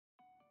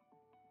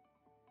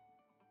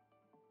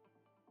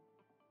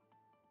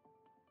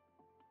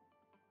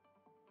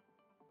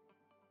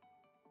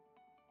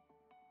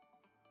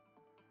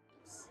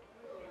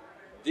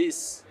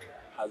this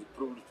has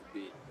proved to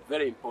be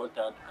very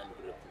important and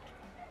very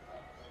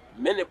critical.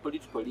 Many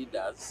political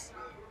leaders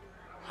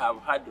have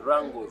had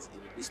wrangles in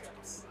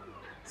districts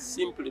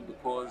simply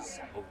because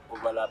of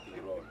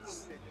overlapping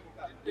roles.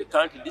 They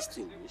can't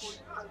distinguish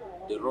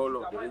the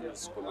role of the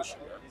residence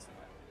commissioner,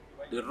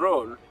 the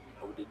role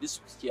of the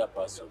district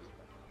chairperson,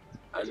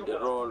 and the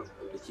role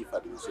of the chief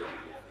administrative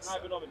officer.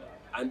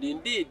 And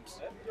indeed,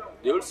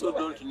 they also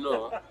don't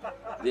know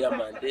their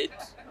mandate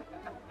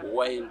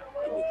while in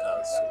the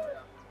council.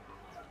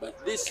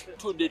 But this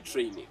two-day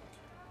training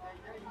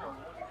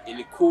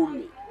in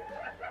Kumi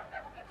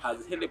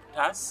has helped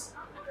us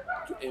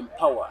to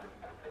empower,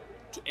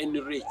 to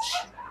enrich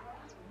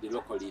the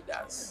local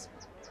leaders.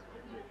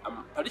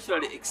 I'm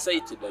particularly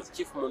excited as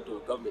Chief Monitor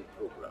of Government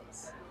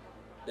Programs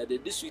that the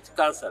district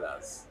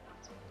councillors,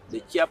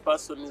 the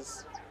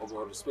chairpersons of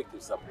our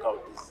respective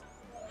sub-counties,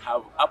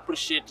 have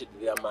appreciated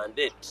their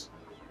mandate,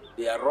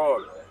 their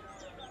role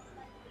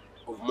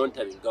of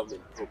monitoring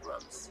government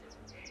programs.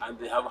 And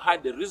they have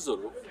had the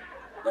resolve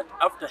that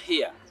after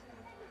here,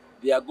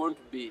 they are going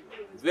to be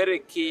very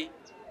keen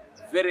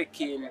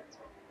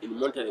in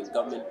monitoring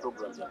government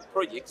programs and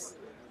projects,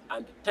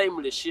 and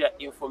timely share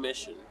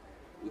information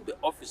with the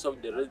Office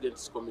of the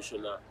Residence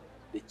Commissioner,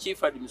 the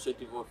Chief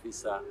Administrative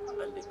Officer,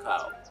 and the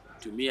COW.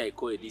 To me, I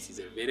call this is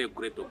a very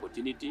great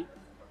opportunity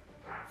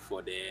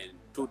for the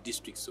two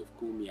districts of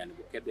Kumi and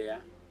Bukedea,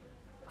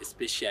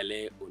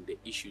 especially on the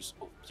issues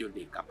of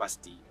building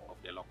capacity of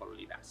the local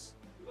leaders.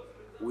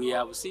 We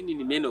have seen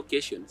in many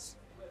occasions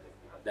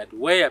that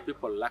where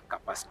people lack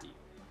capacity,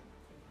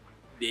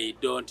 they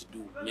don't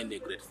do many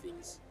great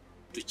things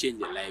to change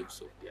the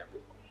lives of their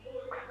people.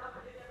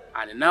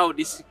 And now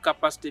this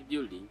capacity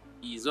building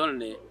is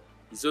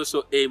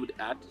also aimed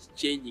at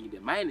changing the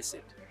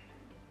mindset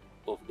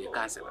of the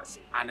councillors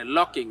and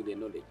unlocking the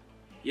knowledge.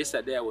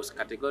 Yesterday I was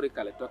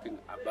categorically talking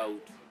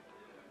about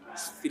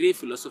 3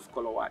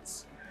 philosophical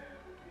words: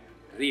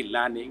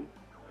 relearning,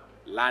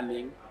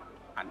 learning,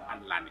 and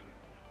unlearning.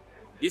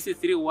 These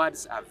 3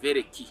 words are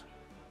very key,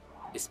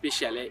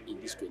 especially in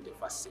this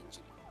 21st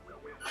century.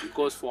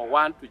 Because for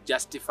one to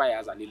justify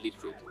as an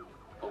illiterate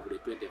of the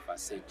 21st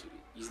century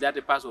is that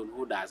a person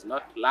who does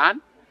not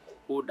learn,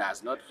 who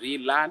does not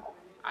relearn,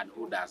 and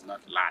who does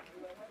not learn.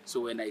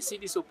 So when I see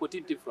this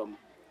opportunity from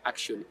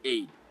Action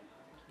Aid,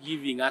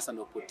 giving us an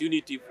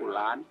opportunity to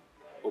learn,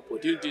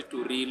 opportunity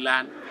to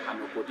relearn,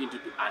 and opportunity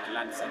to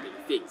unlearn certain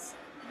things,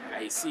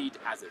 I see it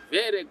as a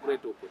very great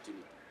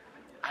opportunity.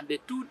 And the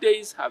 2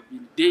 days have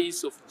been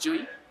days of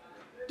joy,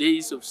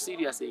 days of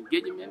serious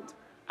engagement,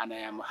 and I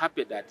am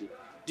happy that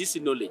this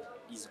knowledge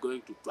is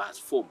going to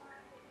transform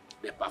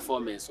the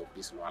performance of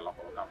these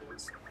local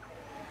governments.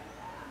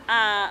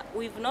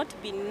 We've not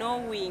been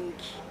knowing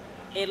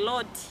a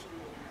lot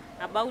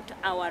about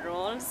our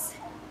roles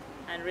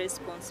and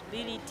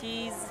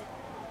responsibilities,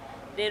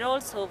 the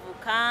roles of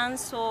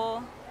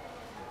council,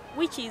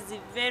 which is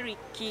very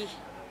key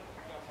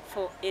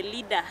for a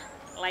leader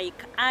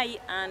like I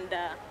and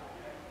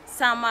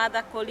some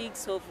other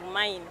colleagues of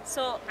mine.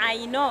 So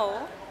I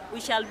know we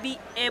shall be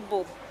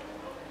able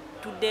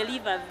to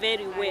deliver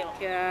very well.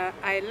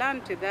 I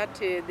learned that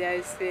there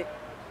is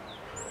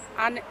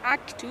an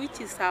act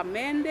which is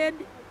amended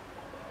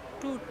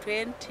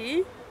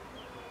 220,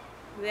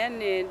 then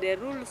the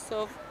rules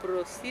of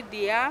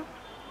procedure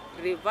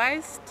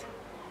revised,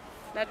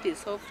 that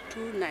is of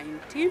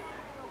 219,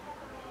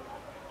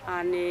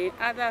 and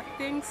other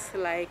things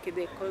like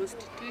the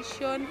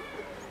constitution.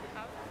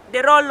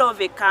 The role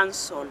of a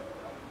council,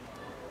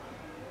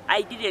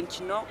 I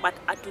didn't know, but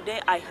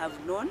today I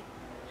have known.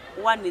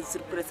 1 is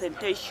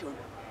representation,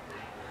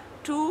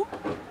 2,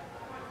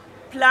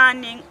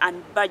 planning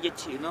and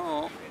budgeting. You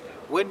know,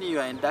 when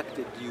you are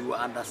inducted, you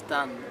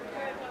understand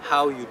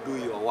how you do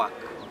your work.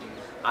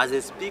 As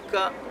a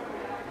speaker,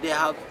 there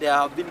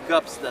have been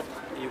gaps that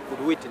you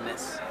could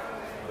witness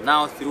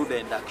now through the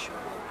induction.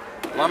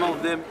 One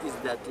of them is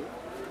that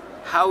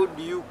how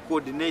do you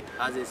coordinate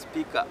as a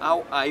speaker?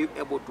 How are you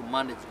able to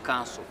manage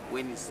council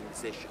when it's in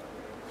session?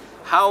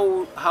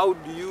 How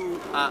do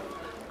you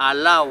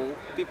allow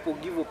people,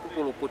 give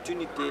people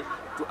opportunity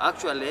to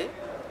actually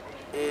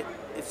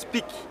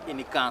speak in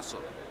the council?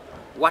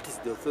 What is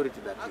the authority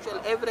that actually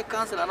every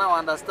councillor now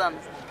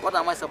understands? What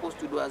am I supposed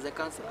to do as a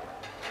councillor?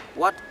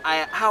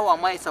 How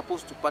am I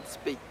supposed to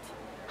participate?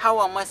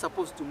 How am I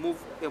supposed to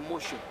move a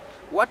motion?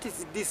 What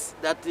is this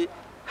that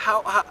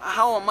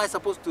how am I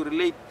supposed to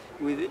relate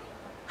with it?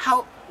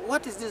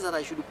 What is this that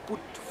I should put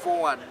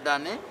forward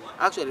than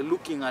actually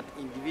looking at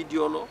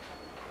individual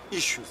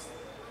issues?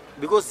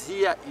 Because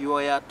here you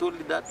are told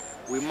that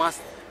we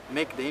must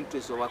make the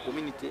interests of our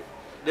community,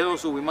 then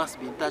also we must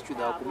be in touch with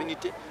our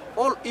community.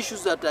 All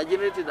issues that are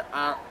generated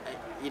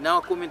in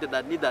our community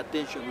that need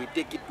attention, we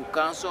take it to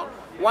council.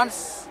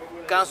 Once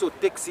council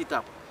takes it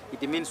up,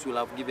 it means we'll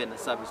have given a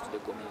service to the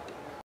community.